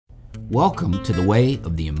Welcome to the Way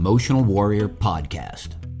of the Emotional Warrior podcast,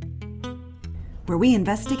 where we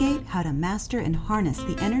investigate how to master and harness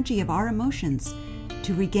the energy of our emotions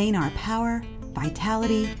to regain our power,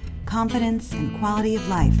 vitality, confidence, and quality of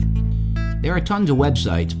life. There are tons of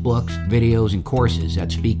websites, books, videos, and courses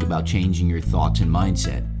that speak about changing your thoughts and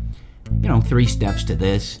mindset. 3 steps to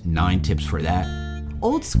this, 9 tips for that.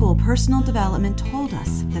 Old school personal development told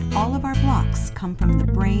us that all of our blocks come from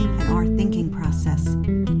the brain and our thinking process.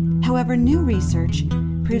 However, new research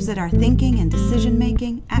proves that our thinking and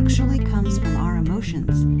decision-making actually comes from our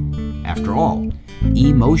emotions. After all,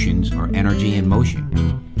 emotions are energy in motion.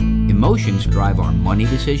 Emotions drive our money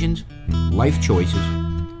decisions, life choices,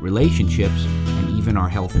 relationships, and even our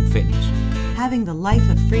health and fitness. Having the life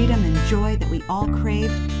of freedom and joy that we all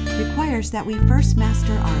crave requires that we first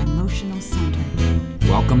master our emotional center.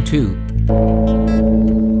 Welcome to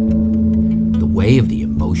the Way of the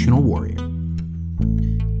Emotional Warrior.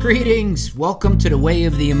 Greetings! Welcome to the Way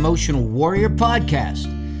of the Emotional Warrior podcast.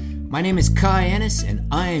 My name is Kai Ennis, and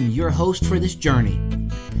I am your host for this journey.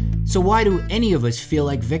 So why do any of us feel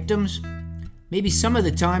like victims? Maybe some of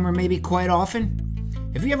the time, or maybe quite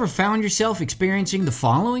often. Have you ever found yourself experiencing the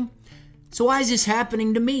following? So why is this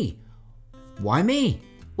happening to me? Why me?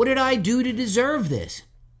 What did I do to deserve this?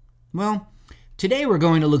 Well, today we're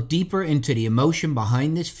going to look deeper into the emotion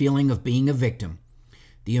behind this feeling of being a victim.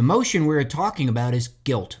 The emotion we're talking about is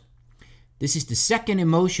guilt. This is the second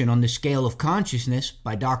emotion on the scale of consciousness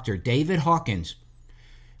by Dr. David Hawkins.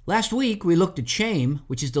 Last week we looked at shame,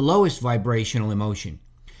 which is the lowest vibrational emotion.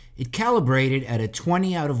 It calibrated at a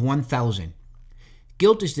 20 out of 1,000.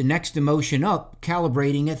 Guilt is the next emotion up,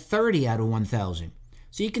 calibrating at 30 out of 1,000.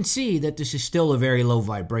 So you can see that this is still a very low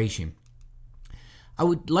vibration. I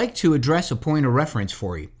would like to address a point of reference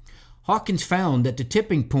for you. Hawkins found that the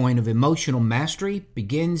tipping point of emotional mastery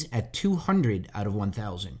begins at 200 out of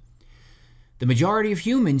 1,000. The majority of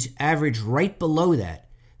humans average right below that.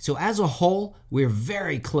 So as a whole, we're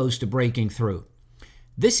very close to breaking through.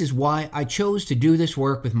 This is why I chose to do this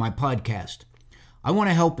work with my podcast. I want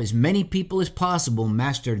to help as many people as possible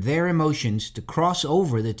master their emotions to cross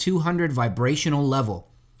over the 200 vibrational level.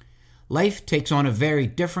 Life takes on a very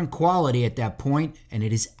different quality at that point, and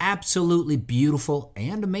it is absolutely beautiful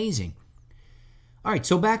and amazing. All right,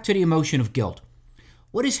 so back to the emotion of guilt.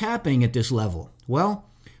 What is happening at this level? Well,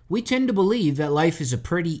 we tend to believe that life is a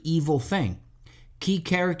pretty evil thing. Key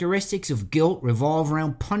characteristics of guilt revolve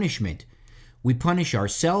around punishment. We punish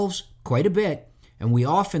ourselves quite a bit, and we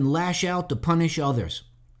often lash out to punish others.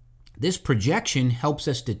 This projection helps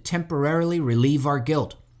us to temporarily relieve our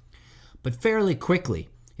guilt. But fairly quickly,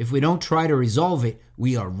 if we don't try to resolve it,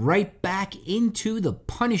 we are right back into the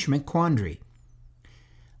punishment quandary.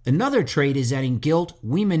 Another trait is that in guilt,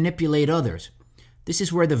 we manipulate others. This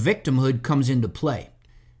is where the victimhood comes into play.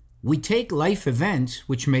 We take life events,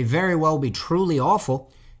 which may very well be truly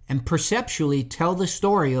awful, and perceptually tell the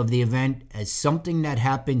story of the event as something that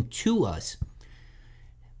happened to us.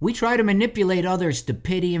 We try to manipulate others to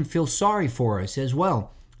pity and feel sorry for us as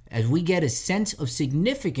well, as we get a sense of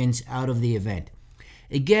significance out of the event.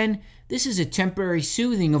 Again, this is a temporary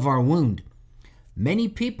soothing of our wound. Many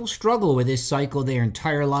people struggle with this cycle their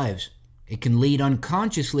entire lives. It can lead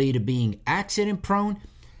unconsciously to being accident-prone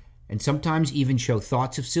and sometimes even show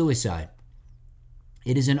thoughts of suicide.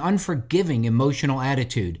 It is an unforgiving emotional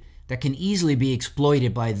attitude that can easily be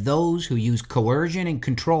exploited by those who use coercion and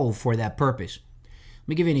control for that purpose. Let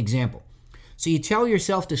me give you an example. So you tell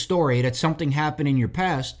yourself the story that something happened in your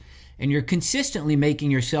past, and you're consistently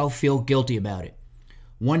making yourself feel guilty about it.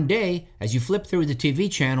 One day, as you flip through the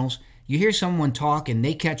TV channels, you hear someone talk and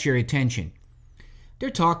they catch your attention.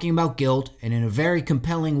 They're talking about guilt and in a very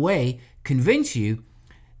compelling way convince you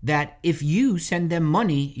that if you send them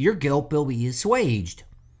money, your guilt will be assuaged.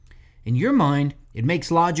 In your mind, it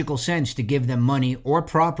makes logical sense to give them money or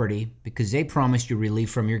property because they promised you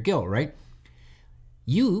relief from your guilt, right?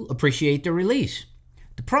 You appreciate the release.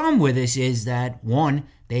 The problem with this is that, 1,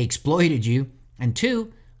 they exploited you, and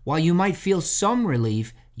 2, while you might feel some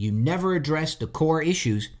relief, you never address the core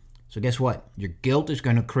issues. So guess what? Your guilt is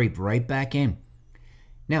going to creep right back in.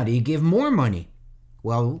 Now, do you give more money?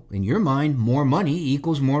 Well, in your mind, more money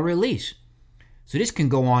equals more release. So this can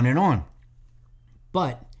go on and on.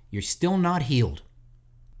 But you're still not healed.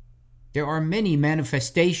 There are many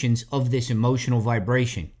manifestations of this emotional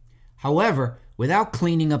vibration. However, without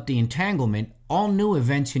cleaning up the entanglement, all new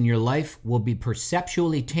events in your life will be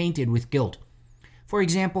perceptually tainted with guilt. For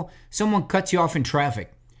example, someone cuts you off in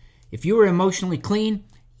traffic. If you were emotionally clean,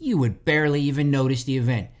 you would barely even notice the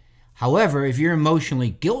event. However, if you're emotionally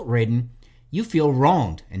guilt-ridden, you feel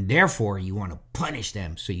wronged, and therefore you want to punish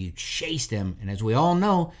them, so you chase them. And as we all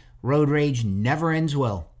know, Road rage never ends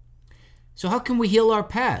well. So how can we heal our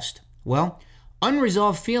past? Well,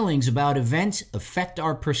 unresolved feelings about events affect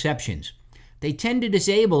our perceptions. They tend to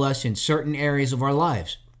disable us in certain areas of our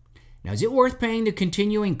lives. Now, is it worth paying the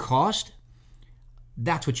continuing cost?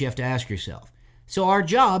 That's what you have to ask yourself. So our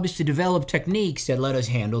job is to develop techniques that let us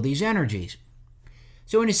handle these energies.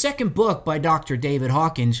 So in his second book by Dr. David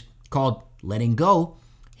Hawkins called Letting Go,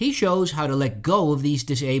 he shows how to let go of these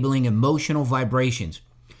disabling emotional vibrations.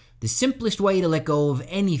 The simplest way to let go of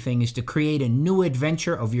anything is to create a new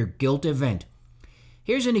adventure of your guilt event.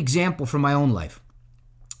 Here's an example from my own life.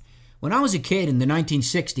 When I was a kid in the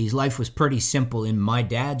 1960s, life was pretty simple in my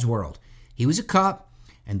dad's world. He was a cop,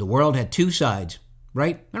 and the world had two sides,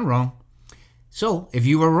 right and wrong. So, if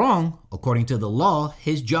you were wrong, according to the law,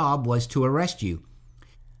 his job was to arrest you.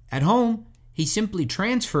 At home, he simply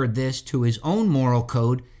transferred this to his own moral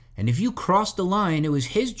code, and if you crossed the line, it was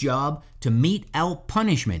his job to mete out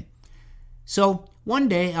punishment. So, one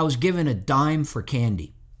day I was given a dime for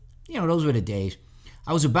candy. Those were the days.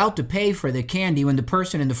 I was about to pay for the candy when the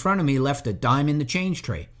person in the front of me left a dime in the change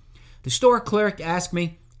tray. The store clerk asked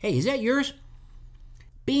me, "Hey, is that yours?"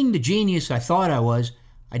 Being the genius I thought I was,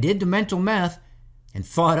 I did the mental math and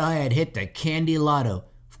thought I had hit the candy lotto.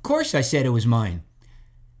 Of course I said it was mine.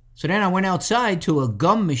 So then I went outside to a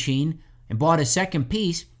gum machine and bought a second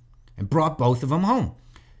piece and brought both of them home.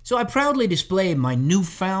 So I proudly displayed my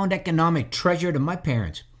newfound economic treasure to my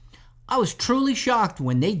parents. I was truly shocked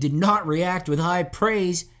when they did not react with high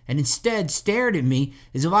praise and instead stared at me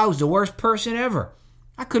as if I was the worst person ever.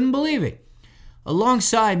 I couldn't believe it.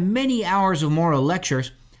 Alongside many hours of moral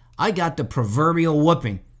lectures, I got the proverbial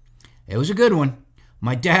whooping. It was a good one.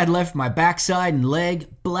 My dad left my backside and leg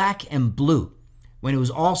black and blue. When it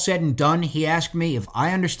was all said and done, he asked me if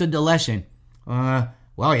I understood the lesson.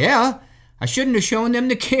 Well, yeah. I shouldn't have shown them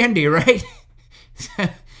the candy, right?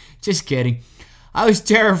 Just kidding. I was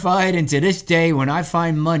terrified, and to this day, when I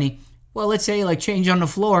find money, well, let's say like change on the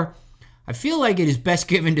floor, I feel like it is best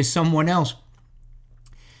given to someone else.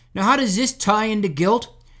 Now, how does this tie into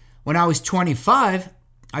guilt? When I was 25,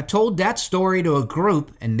 I told that story to a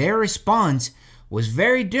group, and their response was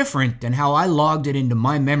very different than how I logged it into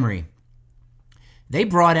my memory. They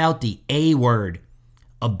brought out the A word,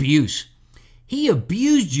 abuse. He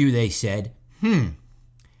abused you, they said.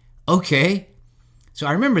 Okay. So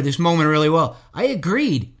I remember this moment really well. I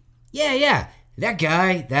agreed. Yeah, that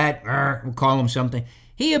guy, we'll call him something,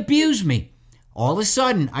 he abused me. All of a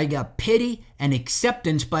sudden, I got pity and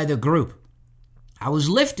acceptance by the group. I was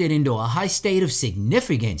lifted into a high state of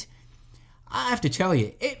significance. I have to tell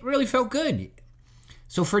you, it really felt good.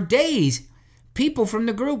 So for days, people from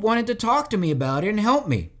the group wanted to talk to me about it and help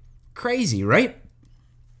me. Crazy, right?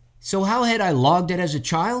 So how had I logged it as a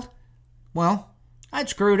child? Well, I'd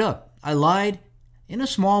screwed up. I lied. In a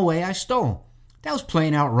small way, I stole. That was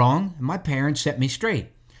plain out wrong, and my parents set me straight.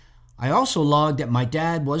 I also logged that my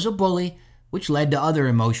dad was a bully, which led to other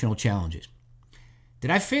emotional challenges. Did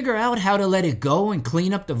I figure out how to let it go and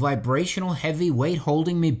clean up the vibrational heavy weight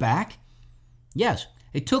holding me back? Yes,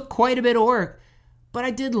 it took quite a bit of work, but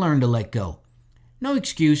I did learn to let go. No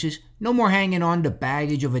excuses, no more hanging on to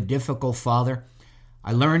baggage of a difficult father.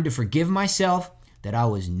 I learned to forgive myself, that I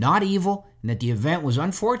was not evil, and that the event was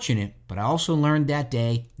unfortunate, but I also learned that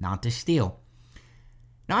day not to steal.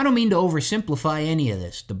 Now, I don't mean to oversimplify any of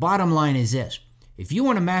this. The bottom line is this. If you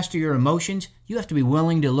want to master your emotions, you have to be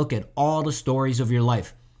willing to look at all the stories of your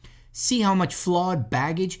life. See how much flawed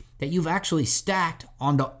baggage that you've actually stacked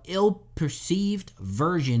on the ill-perceived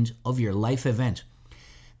versions of your life events.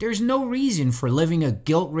 There's no reason for living a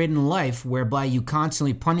guilt-ridden life whereby you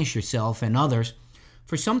constantly punish yourself and others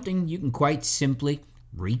for something you can quite simply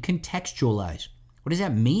recontextualize. What does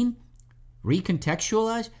that mean?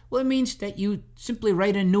 Recontextualize? Well, it means that you simply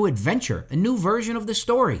write a new adventure, a new version of the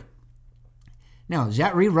story. Now, is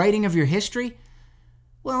that rewriting of your history?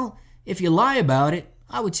 Well, if you lie about it,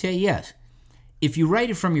 I would say yes. If you write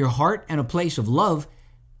it from your heart and a place of love,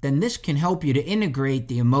 then this can help you to integrate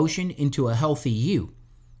the emotion into a healthy you.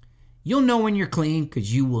 You'll know when you're clean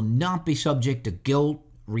because you will not be subject to guilt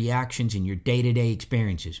reactions in your day-to-day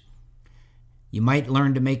experiences. You might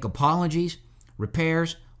learn to make apologies,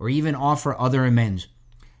 repairs, or even offer other amends.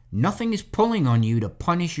 Nothing is pulling on you to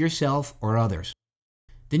punish yourself or others.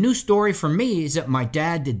 The new story for me is that my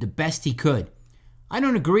dad did the best he could. I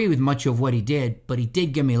don't agree with much of what he did, but he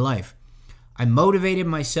did give me life. I motivated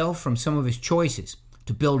myself from some of his choices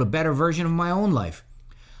to build a better version of my own life.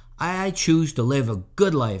 I choose to live a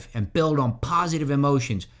good life and build on positive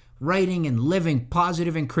emotions, writing and living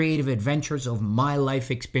positive and creative adventures of my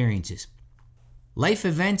life experiences. Life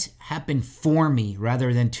events happen for me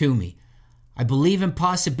rather than to me. I believe in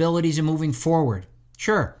possibilities and moving forward.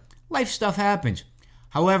 Sure, life stuff happens.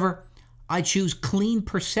 However, I choose clean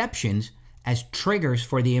perceptions as triggers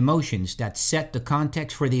for the emotions that set the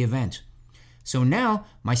context for the events. So now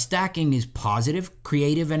my stacking is positive,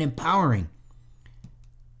 creative, and empowering.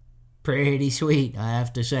 Pretty sweet, I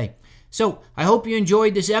have to say. So I hope you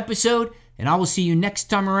enjoyed this episode, and I will see you next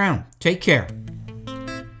time around. Take care.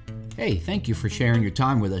 Hey, thank you for sharing your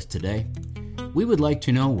time with us today. We would like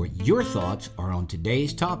to know what your thoughts are on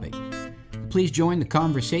today's topic. Please join the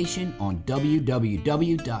conversation on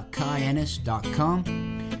www.kayennis.com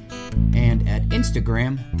and at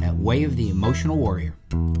Instagram at Way of the Emotional Warrior.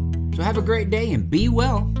 So have a great day and be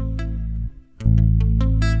well.